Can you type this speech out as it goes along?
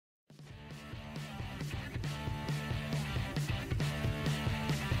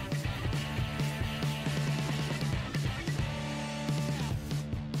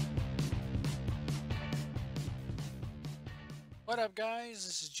What up, guys?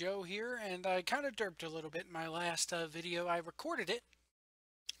 This is Joe here, and I kind of derped a little bit in my last video. I recorded it,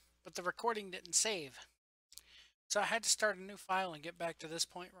 but the recording didn't save. So I had to start a new file and get back to this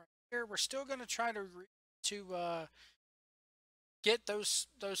point right here. We're still going to try to get those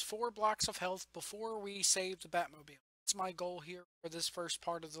 4 blocks of health before we save the Batmobile. That's my goal here for this first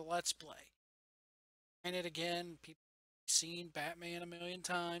part of the Let's Play. And it again, people have seen Batman a million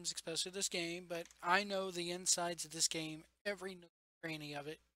times, especially this game, but I know the insides of this game, every nook and cranny of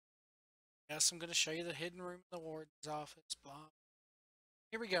it. Yes, I'm going to show you the hidden room in the warden's office, blah.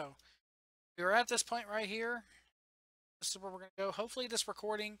 Here we go. We were at this point right here. This is where we're going to go. Hopefully this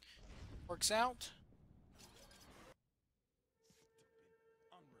recording works out.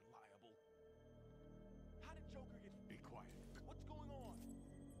 Unreliable. How did Joker get... Be quiet. What's going on?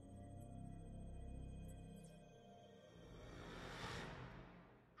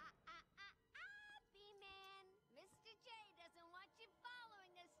 B-Man. Mr. J doesn't want you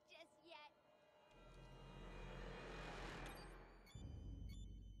following us just yet.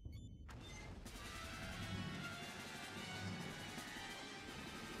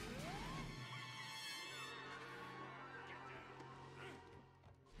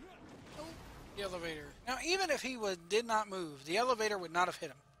 The elevator. Now, even if he did not move, the elevator would not have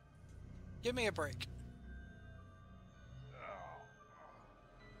hit him. Give me a break.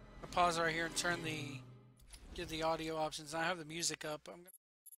 I'll pause right here and give the audio options. I have the music up. I'm going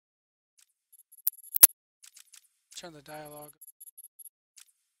to turn the dialogue.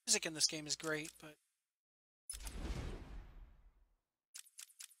 Music in this game is great, but...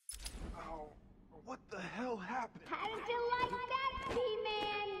 Oh, what the hell happened? How did you like that, B-Man?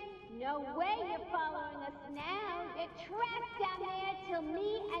 No way you're following us now. You're trapped down there till me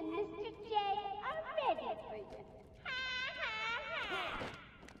and Mr. J are ready for you.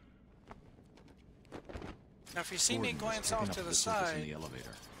 Now, if you see me glance off to the In side... the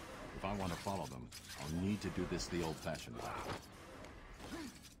elevator. If I want to follow them, I'll need to do this the old-fashioned way.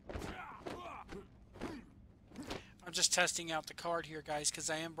 I'm just testing out the card here, guys,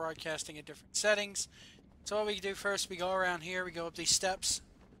 because I am broadcasting at different settings. So what we do first, we go around here, we go up these steps.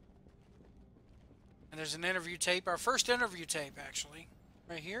 And there's an interview tape, our first interview tape, actually.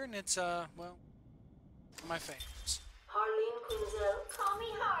 Right here, and it's, well, my favorites. Harleen Quinzel? Call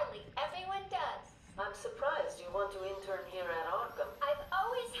me Harley. Everyone does. I'm surprised you want to intern here at Arkham. I've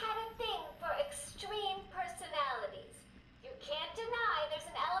always had a thing for extreme personalities. You can't deny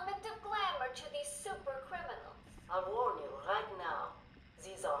there's an element of glamour to these super criminals. I'll warn you right now,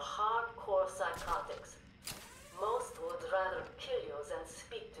 these are hardcore psychotics. Most would rather kill you than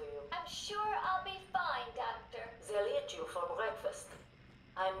speak to you. I'm sure I'll be fine, Doctor. They'll eat you for breakfast.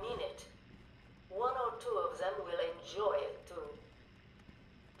 I mean it. 1 or 2 of them will enjoy it too.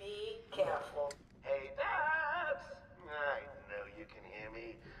 Be careful. Hey, Babs! I know you can hear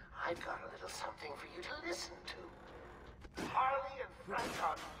me. I've got a little something for you to listen to. Harley and Frank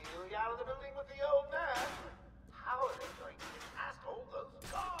are clearly out of the building with the old man. How are they going to get past all those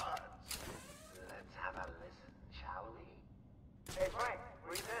guards? Let's have a listen, shall we? Hey, Frank,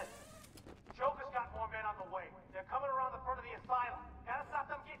 breathe in. Joker's got more men on the way. They're coming around the front of the asylum. Gotta stop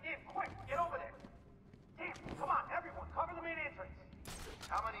them getting in. Quick, get over there. Damn, come on, everyone, cover the main entrance.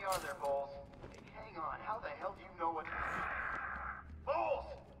 How many are there, Bowles? Hey, hang on, how the hell do you know what... Bowles!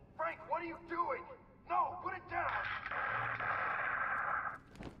 Frank, what are you doing? No, put it down!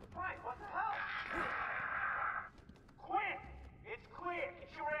 Frank, what the hell? Quinn, it's clear. Get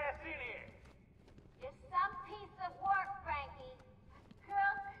your ass in here. You're some piece of work, Frankie. A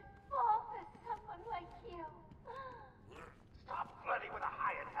girl could fall for someone like you. Stop flirting with a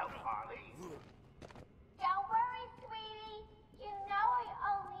hired help, Harley. Don't worry, sweetie. You know I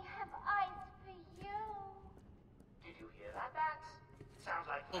only have eyes for you. Did you hear that, Bats? Sounds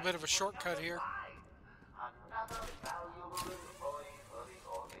like A little bit of a shortcut here. Another valuable employee for the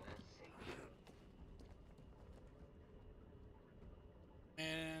organization.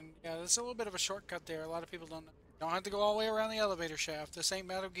 And, yeah, that's a little bit of a shortcut there. A lot of people don't know. Don't have to go all the way around the elevator shaft. This ain't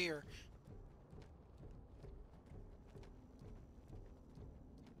Metal Gear.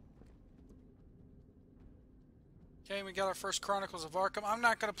 Okay, we got our first Chronicles of Arkham. I'm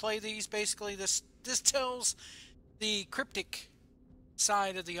not going to play these. Basically, this tells the cryptic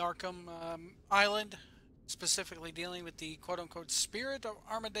side of the Arkham Island, specifically dealing with the quote-unquote spirit of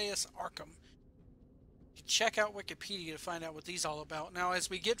Amadeus Arkham. You can check out Wikipedia to find out what these all about. Now, as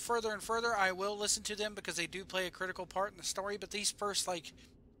we get further and further, I will listen to them because they do play a critical part in the story, but these first, like,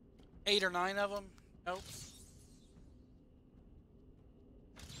 8 or 9 of them, nope.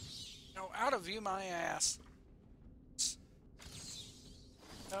 No, out of view my ass.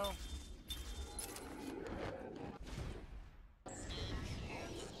 No.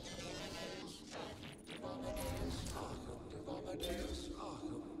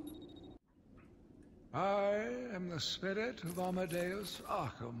 spirit of Amadeus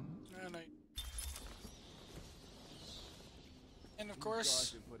Arkham. And of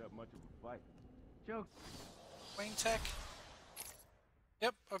course, Didn't put up much of a fight. Joke. Wayne Tech.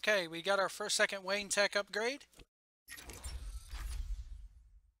 Yep, okay, we got our second Wayne Tech upgrade.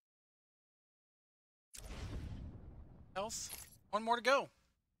 Health. One more to go.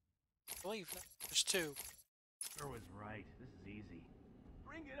 I believe. No, there's two. Sure was right. This is easy.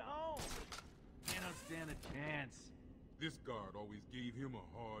 Bring it home! Can't stand a chance. This guard always gave him a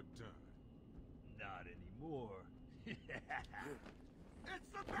hard time. Not anymore. It's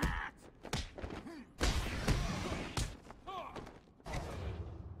the bat!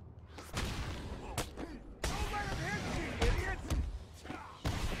 Don't let him hit you, idiots!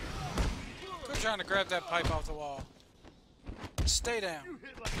 Quit trying to grab that pipe off the wall. Stay down. You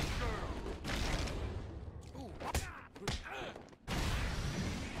hit like a girl. Ooh.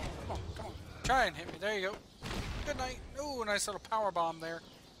 Come on. Try and hit me. There you go. Good night. Ooh, nice little power bomb there.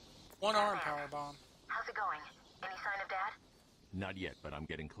 One arm power bomb. How's it going? Any sign of Dad? Not yet, but I'm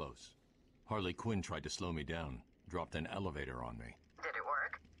getting close. Harley Quinn tried to slow me down, dropped an elevator on me. Did it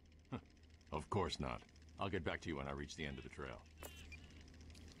work? Of course not. I'll get back to you when I reach the end of the trail.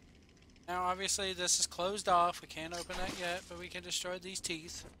 Now, obviously, this is closed off. We can't open that yet, but we can destroy these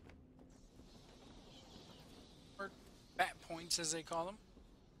teeth. Or bat points, as they call them.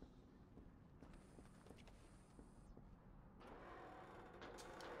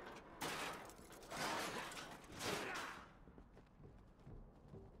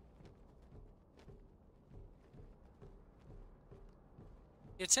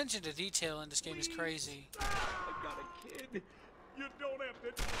 The attention to detail in this game is crazy. I got a kid. You don't have to.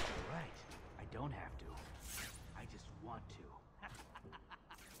 Right. I don't have to. I just want to.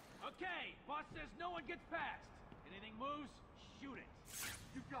 Okay, boss says no one gets past. Anything moves, shoot it.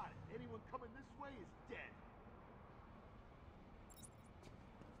 You got it. Anyone coming this way is dead.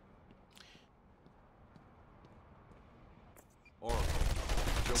 Oracle.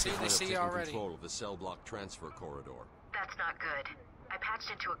 See, they see already. Control of the cell block transfer corridor. That's not good. I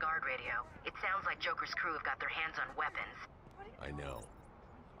patched into a guard radio. It sounds like Joker's crew have got their hands on weapons. I know.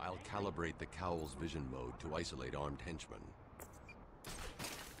 I'll calibrate the Cowl's vision mode to isolate armed henchmen.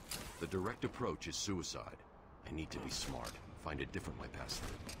 The direct approach is suicide. I need to be smart. Find a different way past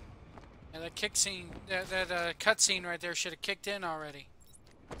them. Yeah, that kick scene, that cutscene right there should have kicked in already.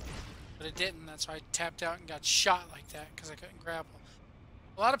 But it didn't. That's why I tapped out and got shot like that, because I couldn't grapple.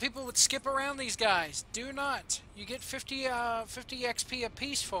 A lot of people would skip around these guys. Do not. You get 50 XP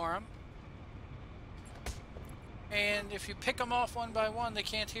apiece for them. And if you pick them off one by one, they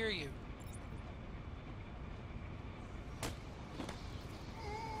can't hear you.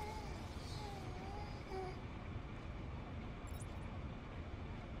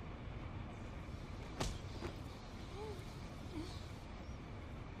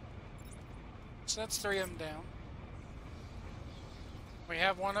 So that's 3 of them down. We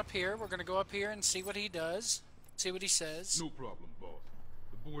have one up here. We're going to go up here and see what he does. See what he says. No problem, boss.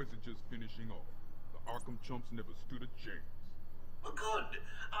 The boys are just finishing off. The Arkham chumps never stood a chance. Well, good.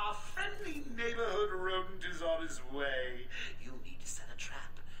 Our friendly neighborhood rodent is on his way. You need to set a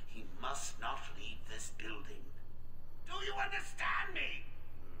trap. He must not leave this building. Do you understand me?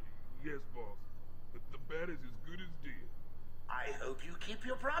 Yes, boss. The bat is as good as dead. I hope you keep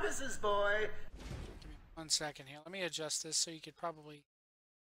your promises, boy. Give me 1 second here. Let me adjust this so you could probably...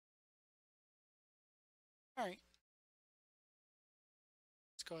 Alright.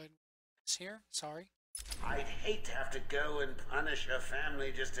 Let's go ahead. It's here. Sorry. I'd hate to have to go and punish your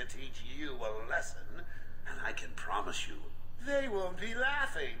family just to teach you a lesson. And I can promise you, they won't be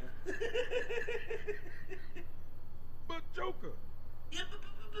laughing. But Joker! Yeah, but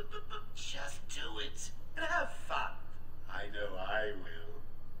just do it and have fun. I know I will.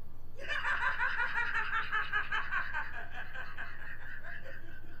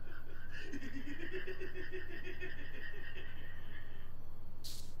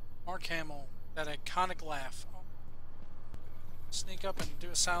 Mark Hamill, that iconic laugh. Sneak up and do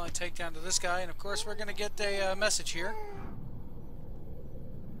a silent takedown to this guy, and of course we're going to get a message here.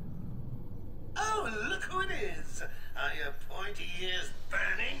 Oh, look who it is! Are your pointy ears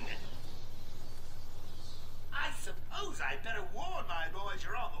burning? I suppose I'd better warn my boys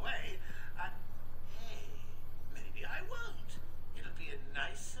you're on the way. Hey, maybe I won't. It'll be a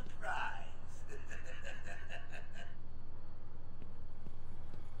nice surprise.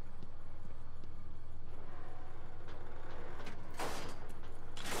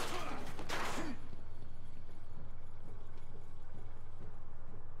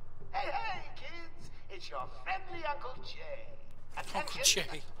 Hey, kids! It's your friendly Uncle Jay. Attention,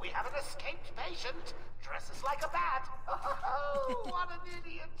 Jay. we have an escaped patient. Dresses like a bat. Oh, what an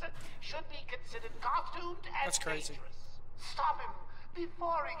idiot. Should be considered costumed and That's crazy. dangerous. Stop him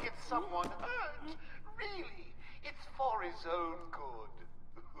before he gets someone hurt. Really, it's for his own good.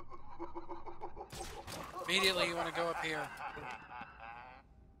 Immediately you want to go up here.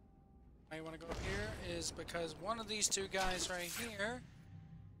 Why you want to go up here is because one of these two guys right here,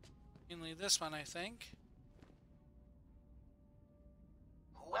 mainly this one I think.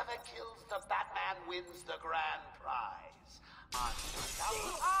 Whoever kills the Batman wins the grand prize.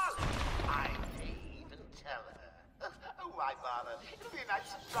 Harley, I may even tell her. Why bother? It'll be a nice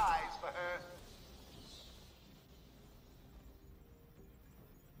surprise for her.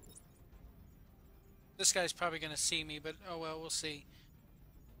 This guy's probably going to see me, but oh well, we'll see.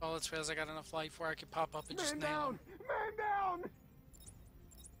 All it fails, I got enough light where I could pop up and just nail him. Man down!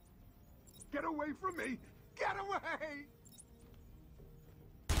 Get away from me! Get away!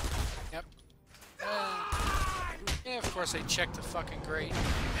 Yep. Yeah, of course they checked the fucking grate.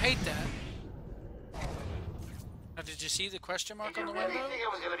 I hate that. Now, did you see the question mark on the window? Did you really think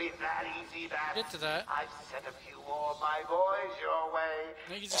it was going to be that easy, Bat? Get to that. I've sent a few more of my boys your way.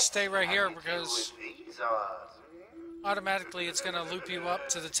 Now you just stay right here because These are... automatically it's going to loop you up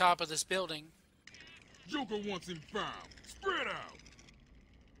to the top of this building. Joker wants him found. Spread out.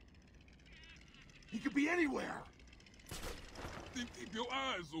 He could be anywhere. Then keep your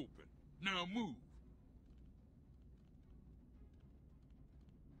eyes open. Now move.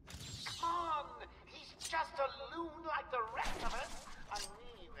 Come on! He's just a loon like the rest of us. I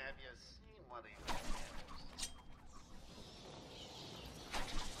mean, have you seen what he wears?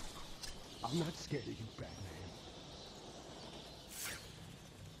 I'm not scared of you, Batman.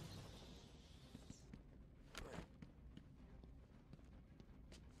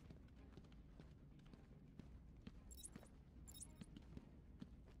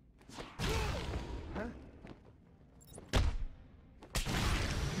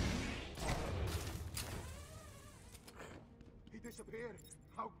 Disappeared.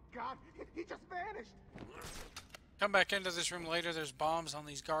 Oh God, he just vanished. Come back into this room later. There's bombs on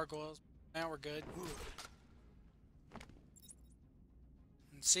these gargoyles. Now we're good.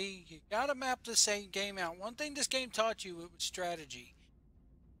 And see, you gotta map this game out. One thing this game taught you was strategy.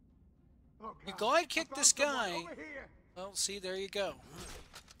 Oh, You glide kick this guy. Well, see, there you go.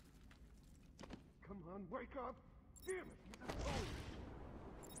 Come on, wake up. Damn it, he's at home.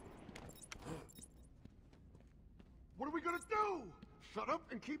 What are we gonna do? Shut up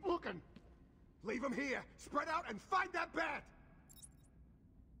and keep looking. Leave him here. Spread out and find that bat.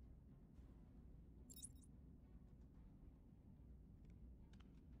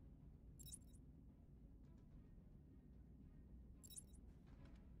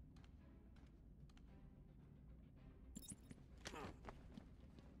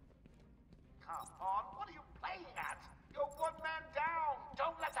 Come on, what are you playing at? You're one man down.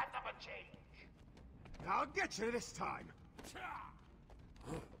 Don't let that number change. I'll get you this time.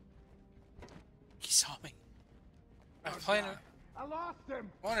 He saw me. I lost him.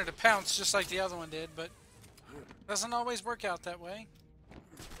 Wanted to pounce just like the other one did, but doesn't always work out that way.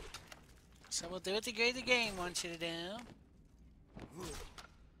 So we'll do it the way the game wants you to do.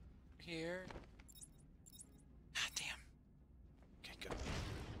 Here. God damn. Okay, go.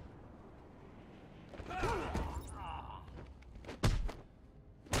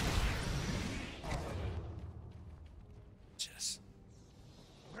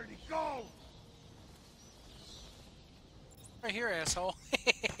 Where'd he go? Right here, asshole.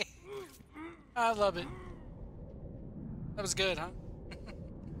 I love it. That was good, huh?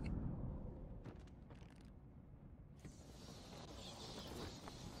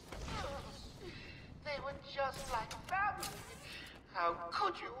 They were just like family. How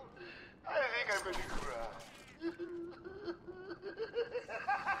could you? I think I'm going to cry.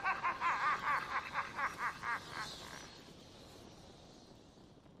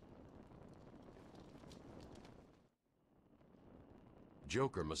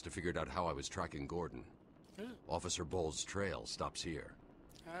 Joker must have figured out how I was tracking Gordon. Officer Bull's trail stops here.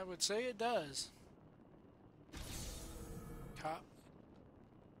 I would say it does. Cop.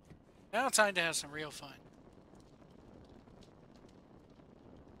 Now it's time to have some real fun.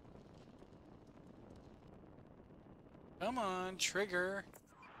 Come on, trigger.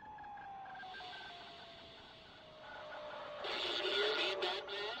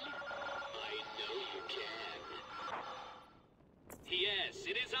 Yes,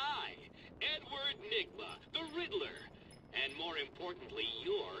 it is I, Edward Nigma, the Riddler. And more importantly,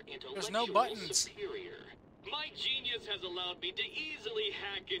 your intellectual superior. My genius has allowed me to easily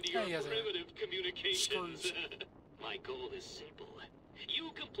hack into your primitive communications. My goal is simple.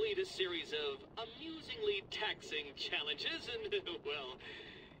 You complete a series of amusingly taxing challenges and, well,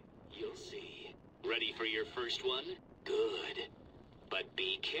 you'll see. Ready for your first one? Good. But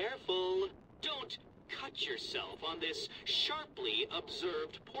be careful. Don't cut yourself on this sharply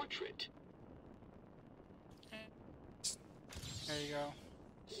observed portrait. There you go.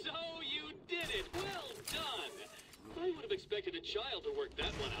 So you did it! Well done! I would have expected a child to work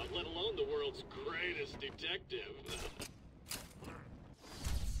that one out, let alone the world's greatest detective.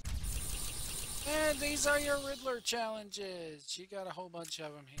 And these are your Riddler challenges. You got a whole bunch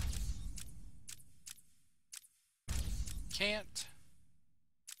of them here. Can't.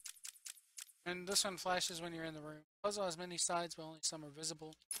 And this one flashes when you're in the room. Puzzle has many sides, but only some are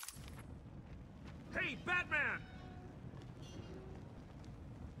visible. Hey, Batman!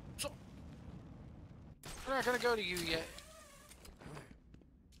 So, we're not gonna go to you yet.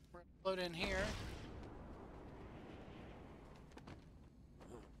 We're gonna load in here.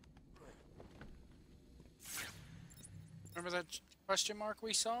 Remember that question mark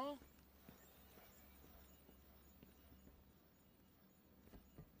we saw?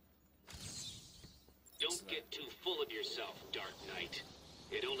 Don't get too full of yourself, Dark Knight.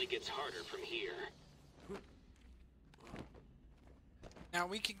 It only gets harder from here. Now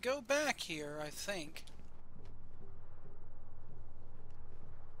we could go back here, I think.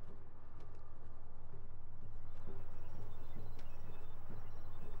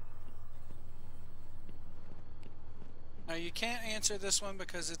 Now you can't answer this one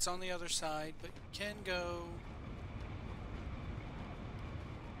because it's on the other side, but you can go...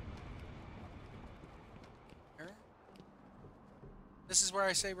 here. This is where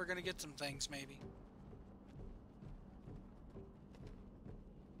I say we're going to get some things, maybe.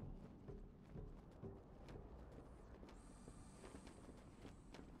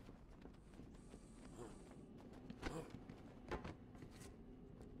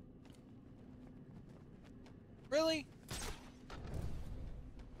 Really?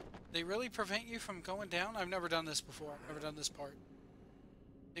 They really prevent you from going down? I've never done this before. I've never done this part.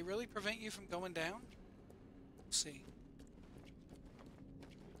 They really prevent you from going down? Let's see.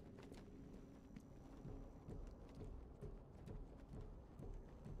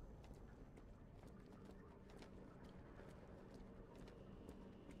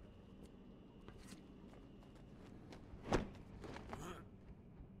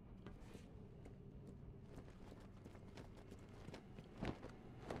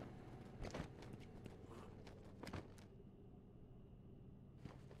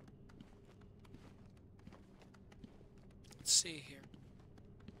 Let's see here.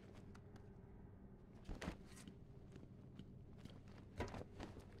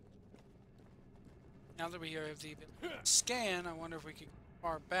 Now that we have the scan, I wonder if we could go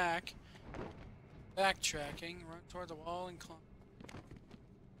far back. Backtracking, run toward the wall and climb.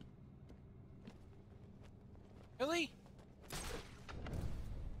 Really?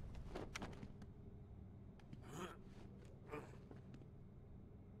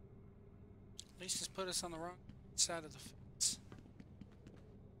 At least it's put us on the wrong side of the fence.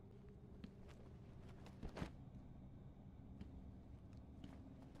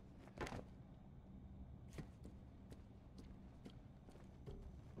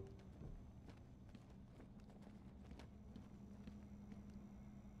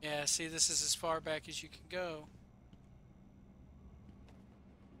 Yeah, see, this is as far back as you can go.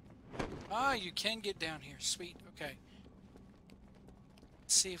 Ah, you can get down here. Sweet. Okay.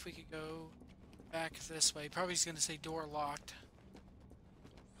 Let's see if we could go back this way. Probably he's going to say door locked.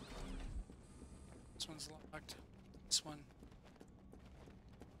 This one's locked. This one.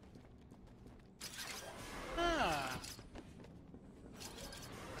 Ah.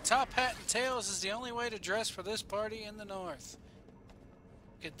 A top hat and tails is the only way to dress for this party in the north.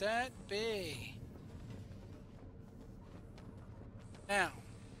 Could that be? Now,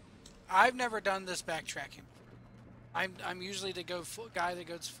 I've never done this backtracking. I'm usually the guy that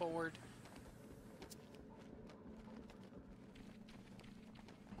goes forward.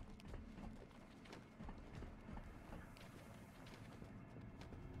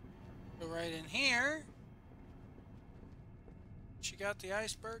 Go right in here. She got the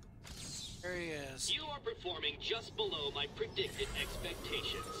iceberg. There he is. You are performing just below my predicted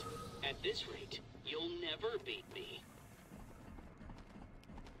expectations. At this rate, you'll never beat me.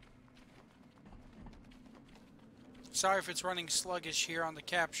 Sorry if it's running sluggish here on the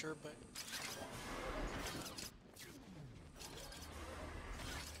capture, but...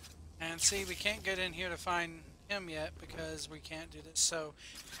 And see, we can't get in here to find him yet because we can't do this. So,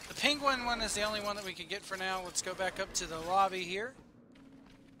 the penguin one is the only one that we can get for now. Let's go back up to the lobby here.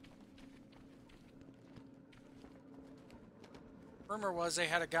 rumor was they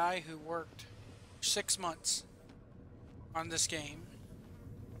had a guy who worked 6 months on this game.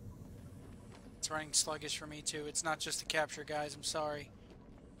 It's running sluggish for me too. It's not just the capture, guys. I'm sorry.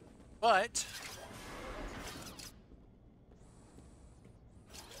 But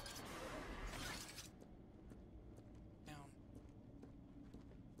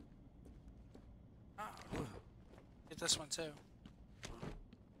get this one too.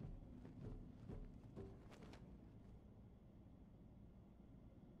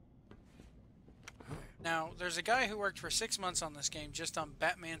 Now, there's a guy who worked for 6 months on this game just on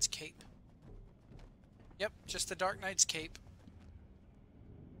Batman's cape. Yep, just the Dark Knight's cape.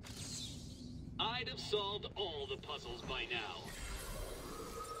 I'd have solved all the puzzles by now.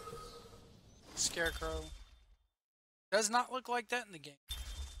 Scarecrow. Does not look like that in the game.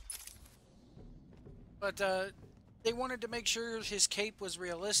 But they wanted to make sure his cape was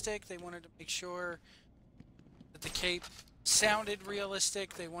realistic. They wanted to make sure that the cape sounded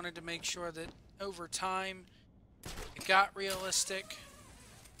realistic. They wanted to make sure that over time it got realistic.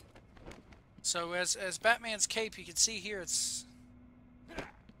 So as Batman's cape, you can see here it's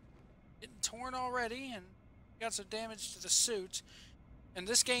getting torn already and got some damage to the suit. And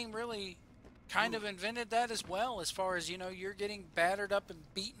this game really kind of invented that as well, as far as, you know, you're getting battered up and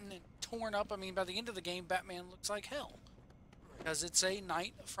beaten and torn up. I mean, by the end of the game, Batman looks like hell, because it's a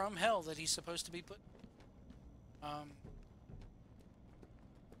knight from hell that he's supposed to be put. Let's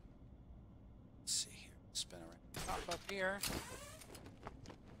see here. Spin around. Pop up here.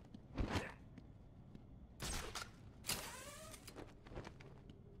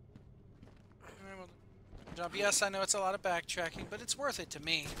 Job. Yes, I know it's a lot of backtracking, but it's worth it to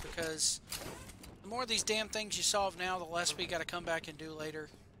me, because the more of these damn things you solve now, the less we got to come back and do later.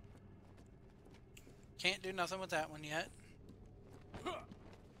 Can't do nothing with that one yet.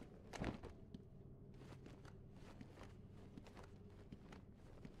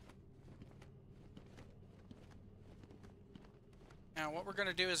 Now, what we're going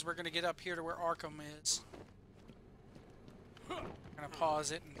to do is we're going to get up here to where Arkham is. I'm going to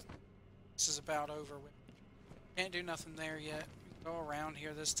pause it, and this is about over with. Can't do nothing there yet. Go around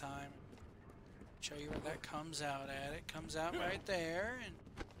here this time. Show you where that comes out at. It comes out right there, and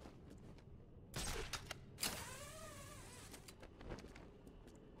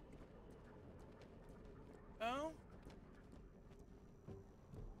oh,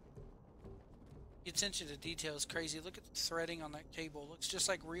 the attention to detail is crazy. Look at the threading on that cable. Looks just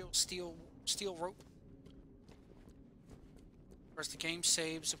like real steel rope. Of course, the game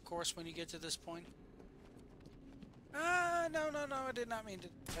saves, of course, when you get to this point. Ah, no, I did not mean to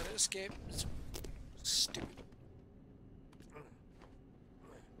try to escape. It's stupid.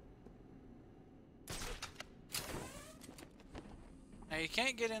 Now, you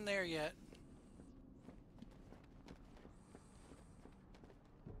can't get in there yet.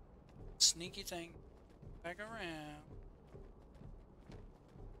 Sneaky thing. Back around.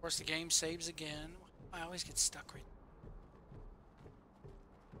 Of course, the game saves again. I always get stuck right there.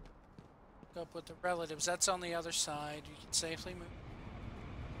 Up with the relatives. That's on the other side. You can safely move.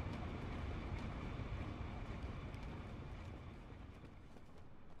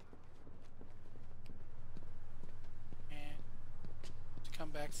 And to come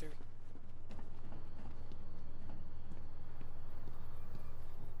back through.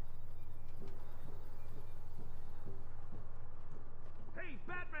 Hey,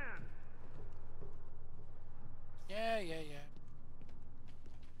 Batman! Yeah.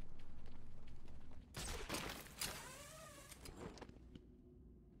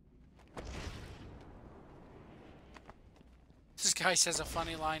 This guy says a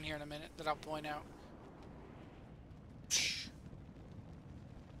funny line here in a minute that I'll point out.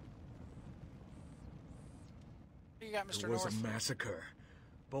 What you got, Mr. There was North? a massacre.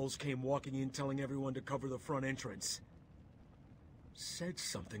 Bowles came walking in telling everyone to cover the front entrance. Said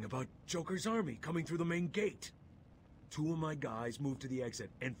something about Joker's army coming through the main gate. 2 of my guys moved to the exit,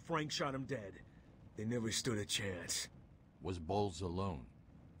 and Frank shot him dead. They never stood a chance. Was Bowles alone?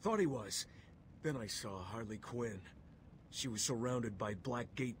 Thought he was. Then I saw Harley Quinn. She was surrounded by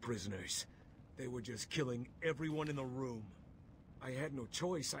Black Gate prisoners. They were just killing everyone in the room. I had no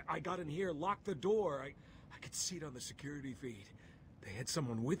choice. I got in here, locked the door. I could see it on the security feed. They had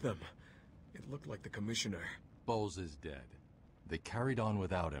someone with them. It looked like the commissioner. Bowles is dead. They carried on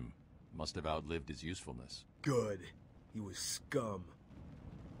without him. Must have outlived his usefulness. Good. He was scum.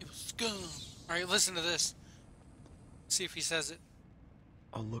 It was scum. Alright, listen to this. See if he says it.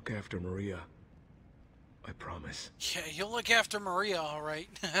 I'll look after Maria. I promise. Yeah, you'll look after Maria, alright.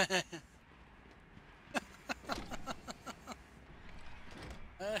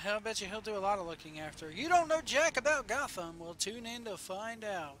 I bet you he'll do a lot of looking after. You don't know jack about Gotham. Well, tune in to find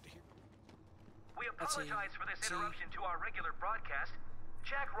out. We apologize for this interruption to our regular broadcast.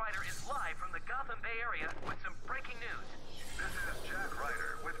 Jack Ryder is live from the Gotham Bay Area with some breaking news. This is Jack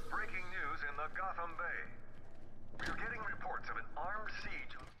Ryder with breaking news in the Gotham Bay. We're getting reports of an armed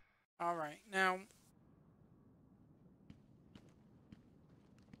siege. All right, now...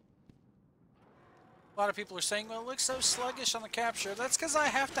 A lot of people are saying, well, it looks so sluggish on the capture. That's because I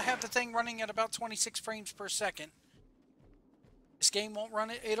have to have the thing running at about 26 frames per second. This game won't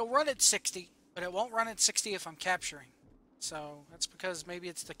run it. It'll run at 60, but it won't run at 60 if I'm capturing. So that's because maybe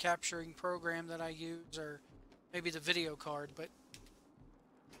it's the capturing program that I use, or maybe the video card. But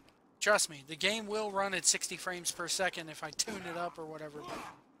trust me, the game will run at 60 frames per second if I tune it up or whatever.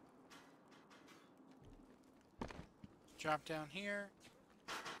 Drop down here.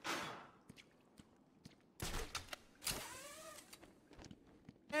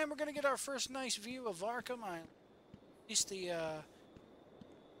 And we're going to get our first nice view of Arkham Island. At least the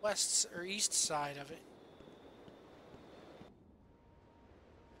west or east side of it.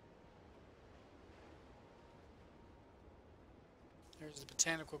 There's the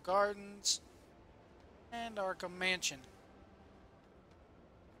Botanical Gardens and Arkham Mansion.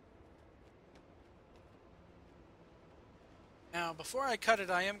 Now, before I cut it,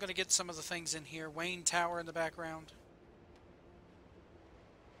 I am going to get some of the things in here. Wayne Tower in the background.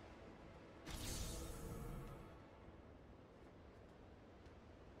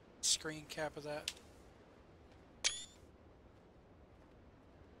 Screen cap of that.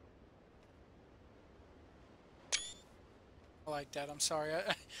 I like that. I'm sorry.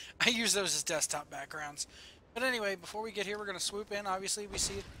 I use those as desktop backgrounds. But anyway, before we get here, we're going to swoop in. Obviously, we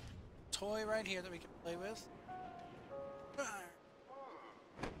see a toy right here that we can play with.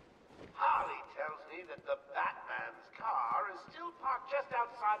 Harley tells me that the Batman's car is still parked just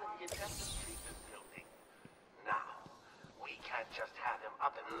outside of the intensive treatment building. Now, we can't just have him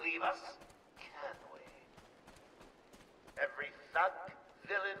up and leave us, can we? Every thug,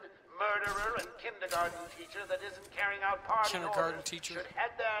 villain, murderer, and kindergarten teacher that isn't carrying out party orders should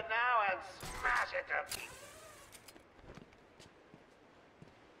head there now and smash it to pieces.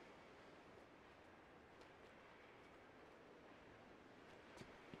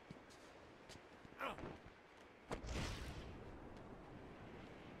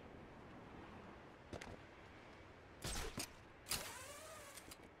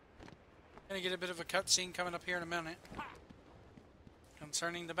 Gonna get a bit of a cutscene coming up here in a minute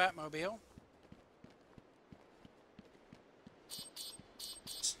concerning the Batmobile.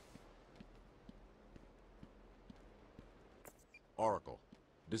 Oracle,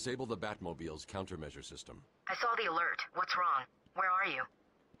 disable the Batmobile's countermeasure system. I saw the alert. What's wrong? Where are you?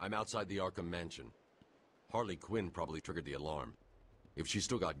 I'm outside the Arkham Mansion. Harley Quinn probably triggered the alarm. If she's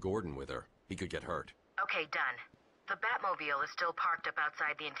still got Gordon with her, he could get hurt. Okay, done. The Batmobile is still parked up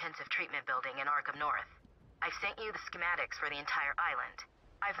outside the intensive treatment building in Arkham North. I've sent you the schematics for the entire island.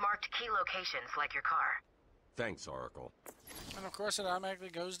 I've marked key locations like your car. Thanks, Oracle. And of course it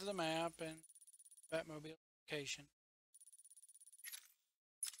automatically goes to the map and Batmobile location.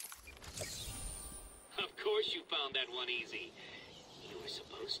 Of course you found that one easy. You were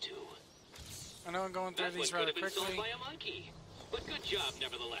supposed to. I know I'm going through these rather quickly. That one could have been sold by a monkey. But good job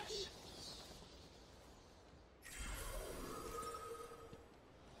nevertheless.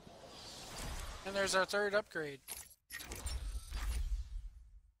 And there's our third upgrade.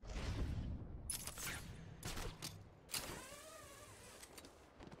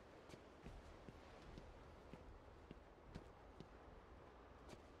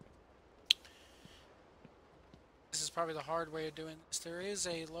 This is probably the hard way of doing this. There is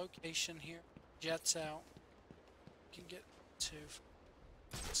a location here. Jets out. You can get to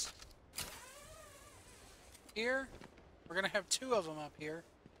here. We're gonna have two of them up here.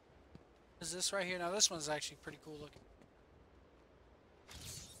 Is this right here? Now this one's actually pretty cool looking.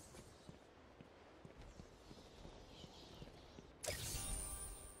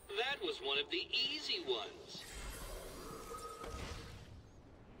 That was one of the easy ones.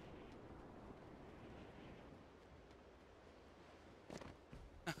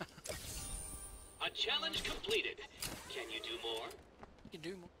 A challenge completed. Can you do more? You can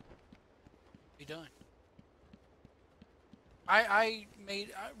do more. Be done. I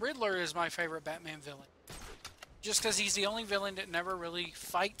made Riddler is my favorite Batman villain. Just because he's the only villain that never really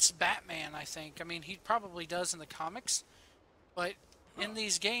fights Batman, I think. I mean, he probably does in the comics, but in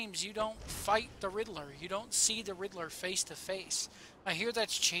these games, you don't fight the Riddler. You don't see the Riddler face to face. I hear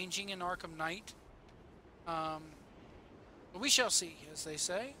that's changing in Arkham Knight. But we shall see, as they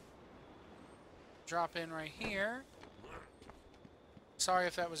say. Drop in right here. Sorry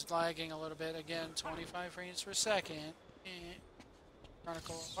if that was lagging a little bit. Again, 25 frames per second.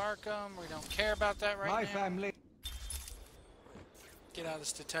 Chronicle of Arkham. We don't care about that right now. My family. Get out of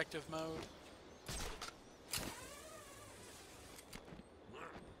this detective mode.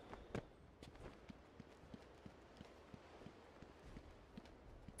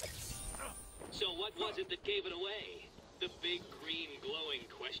 So what was it that gave it away? The big green glowing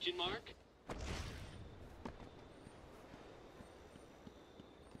question mark?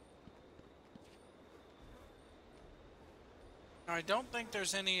 I don't think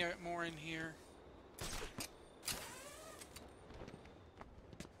there's any more in here.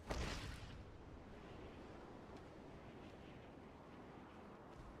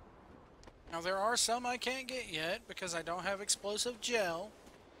 Now there are some I can't get yet because I don't have explosive gel.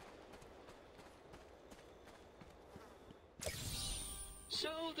 So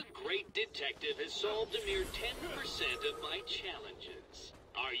the great detective has solved a mere 10% of my challenges.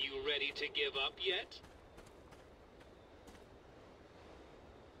 Are you ready to give up yet?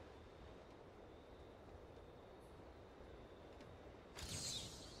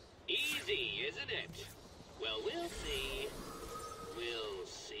 Easy, isn't it? Well, we'll see. We'll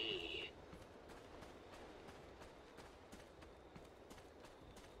see.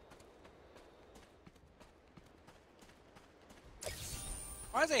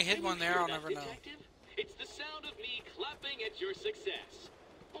 Why they hid one there, I'll never know. It's the sound of me clapping at your success.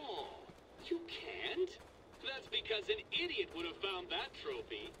 Oh, you can't? That's because an idiot would have found that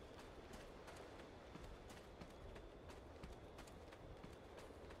trophy.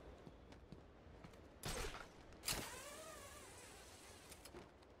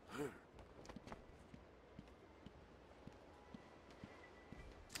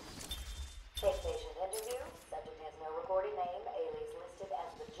 Space station interview. Subject has no recorded name. Alias listed as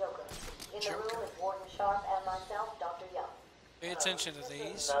the Joker. In the room is Warden Sharp and myself, Dr. Young. Pay attention to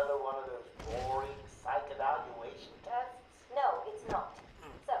these. Another one of those boring psych evaluation tests? No, it's not.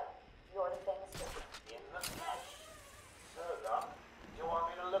 So, you're the famous Joker. In the flesh. So, Doc, you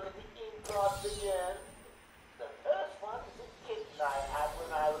want me to look at the improv again? The first one is a kitten I had when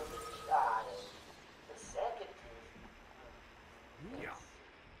I was a child. The second is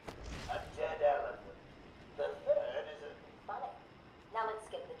a dead elephant. The third is a... Funny. Now let's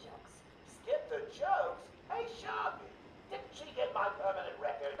skip the jokes. Skip the jokes? Hey, Sharpie, didn't she get my permanent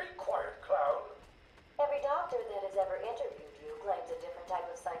record? Be quiet, clown. Every doctor that has ever interviewed you claims a different type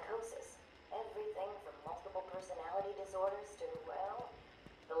of psychosis. Everything from multiple personality disorders to, well,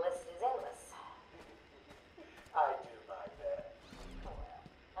 the list is endless. I do my best. Well,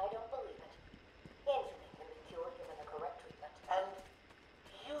 I don't believe it. Anything can be cured given the correct treatment. And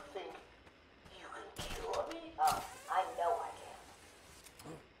you think you can cure me? Oh, I know I can.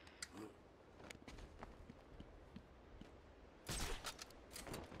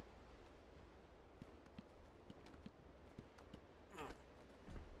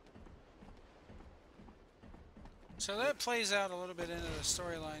 So that plays out a little bit into the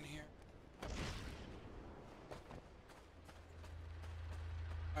storyline here.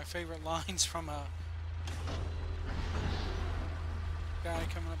 My favorite lines from a guy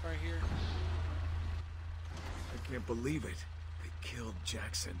coming up right here. I can't believe it. They killed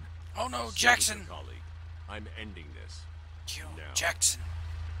Jackson. Oh no, Jackson! Colleague, I'm ending this. Kill now. Jackson.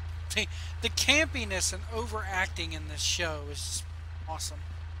 The campiness and overacting in this show is just awesome.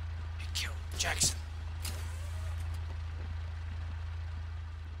 They killed Jackson.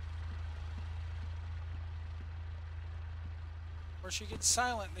 Of course, you can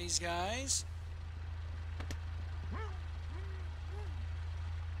silent these guys.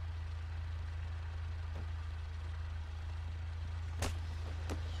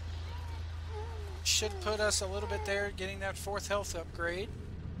 Should put us a little bit there, getting that 4th health upgrade.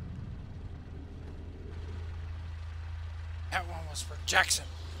 That one was for Jackson.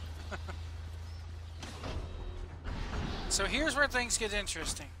 So here's where things get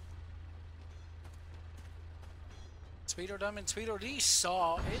interesting. Tweedledum and Tweedledee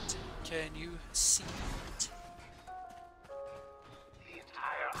saw it. Can you see it? The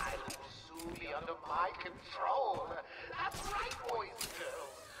entire island will soon be under my control. That's right, boys and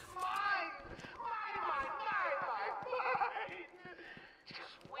girls. Mine!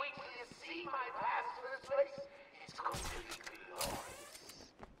 Just wait till you see my pass for this place. It's going to be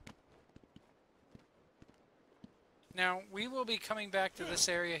glorious. Now, we will be coming back to this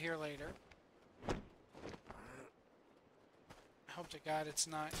area here later. I hope to God it's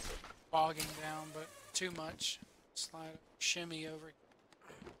not bogging down, but too much. Slide, shimmy over.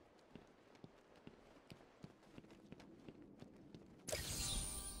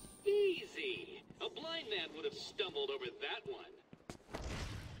 Easy. A blind man would have stumbled over that one.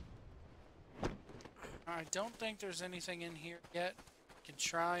 I don't think there's anything in here yet. Can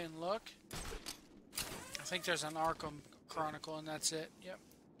try and look. I think there's an Arkham Chronicle and that's it. Yep.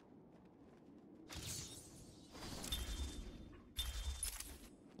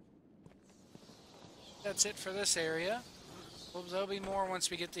 That's it for this area. Well, there'll be more once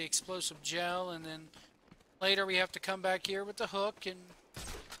we get the explosive gel, and then later we have to come back here with the hook. And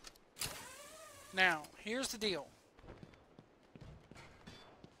now, here's the deal.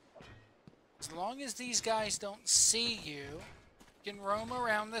 As long as these guys don't see you, you can roam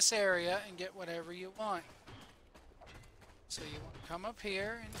around this area and get whatever you want. So you want to come up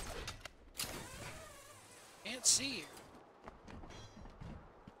here and can't see you.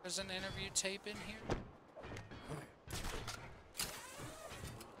 There's an interview tape in here.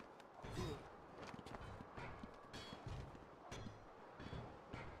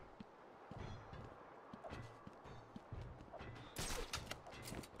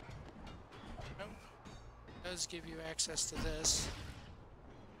 Does give you access to this.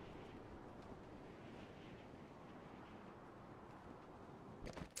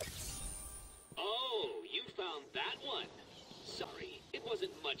 Oh, you found that one. Sorry, it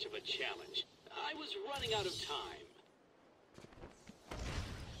wasn't much of a challenge. I was running out of time.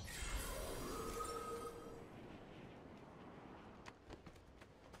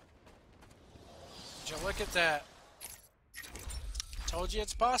 Would you look at that? Told you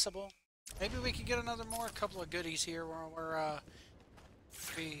it's possible. Maybe we can get a couple of goodies here where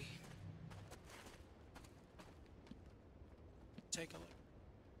we take a look.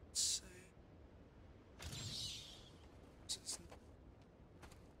 Let's see.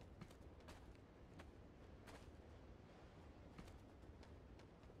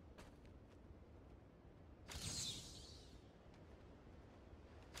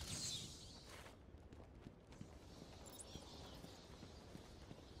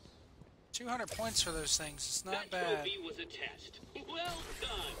 200 points for those things. It's not bad. That trophy was a test. Well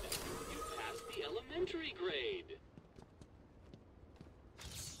done. You passed the elementary grade.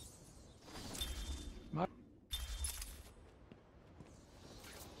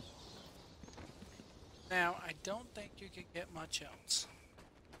 Now, I don't think you can get much else.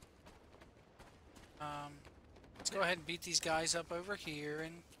 Let's go ahead and beat these guys up over here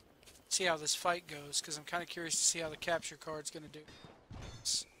and see how this fight goes, because I'm kind of curious to see how the capture card's going to do.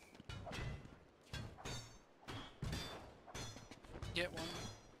 Get one.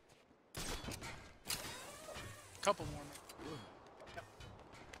 A couple more. Yep.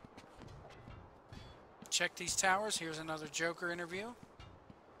 Check these towers. Here's another Joker interview.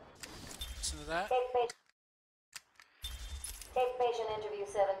 Listen to that. Take patient interview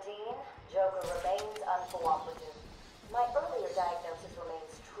 17. Joker remains uncooperative. My earlier diagnosis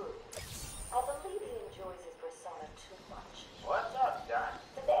remains true. I believe he enjoys his persona too much. What's up, Doc?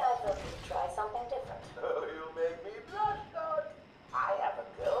 Today I thought we'd try something different. Oh, you make me blush, Doc. I have a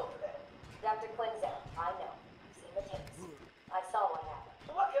girlfriend. Dr. Quinzel, I know. You've seen the tapes. I saw what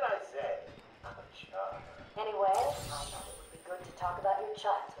happened. What can I say? I'm a charmer. Anyway, I thought it would be good to talk about your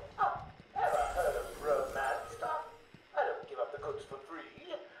childhood. Oh, ever heard of romance, Doc? I don't give up the goods for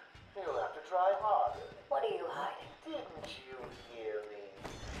free. You'll have to try harder. What are you hiding? Didn't you hear me?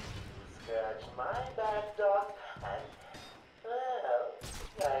 You scratch my back, Doc, and, well,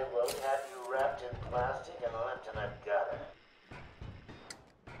 I won't have you wrapped in plastic and left in a gutter.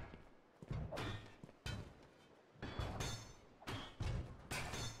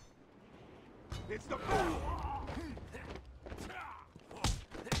 It's the boom!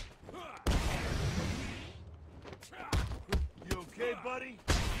 You okay, buddy?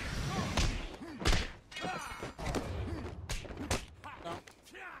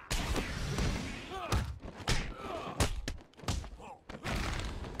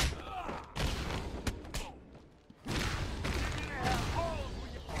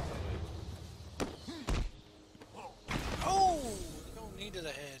 No. Oh! No knee to the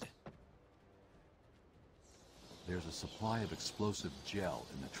head. There's a supply of explosive gel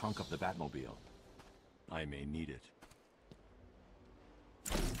in the trunk of the Batmobile. I may need it.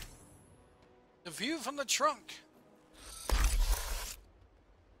 The view from the trunk.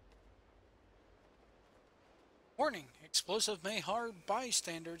 Warning, explosive may harm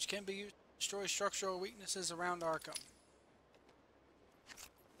bystanders, can be used to destroy structural weaknesses around Arkham.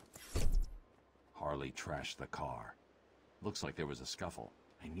 Harley trashed the car. Looks like there was a scuffle.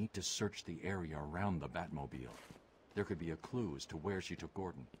 I need to search the area around the Batmobile. There could be a clue as to where she took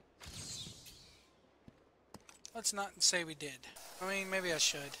Gordon. Let's not say we did. I mean, maybe I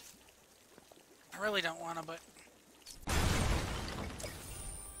should. I really don't want to, but...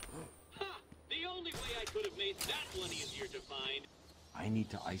 Ha! The only way I could have made that one easier to find. I need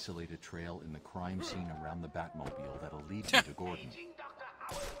to isolate a trail in the crime scene around the Batmobile that'll lead me to Gordon.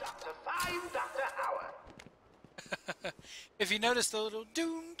 If you notice, the little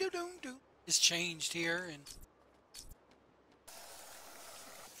doom doo doom doo is changed here, and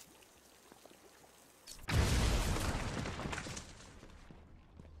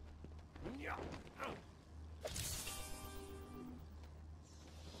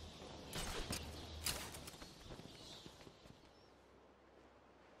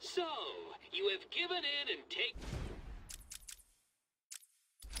So, you have given in and take...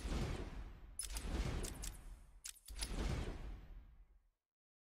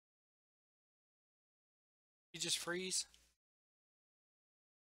 you just freeze.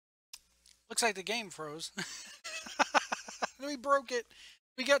 Looks like the game froze. We broke it.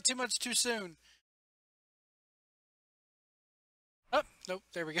 We got too much too soon. Oh, nope,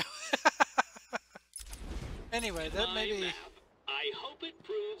 there we go. Anyway, that may be... I hope it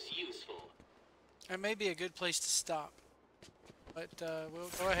proves useful. That may be a good place to stop. But we'll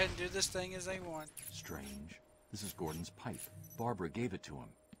go ahead and do this thing as they want. Strange. This is Gordon's pipe. Barbara gave it to him.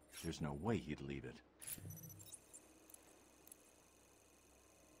 There's no way he'd leave it.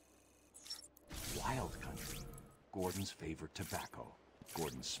 Wild country. Gordon's favorite tobacco.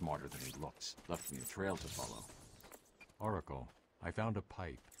 Gordon's smarter than he looks. Left me a trail to follow. Oracle, I found a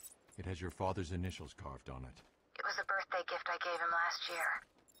pipe. It has your father's initials carved on it. It was a birthday gift I gave him last year.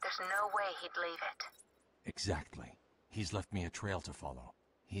 There's no way he'd leave it. Exactly. He's left me a trail to follow.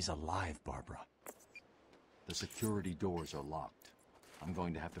 He's alive, Barbara. The security doors are locked. I'm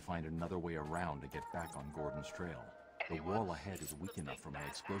going to have to find another way around to get back on Gordon's trail. The wall ahead is weak enough for my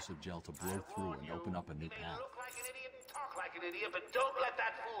explosive gel to blow through and open up a new path. Look like an idiot and talk like an idiot, but don't let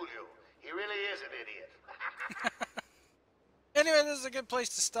that fool you. He really is an idiot. Anyway, this is a good place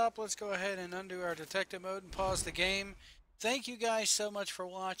to stop. Let's go ahead and undo our detective mode and pause the game. Thank you guys so much for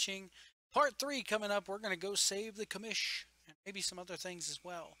watching. Part 3 coming up. We're going to go save the commish and maybe some other things as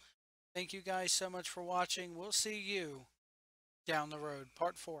well. Thank you guys so much for watching. We'll see you down the road.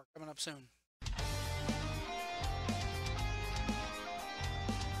 Part 4 coming up soon.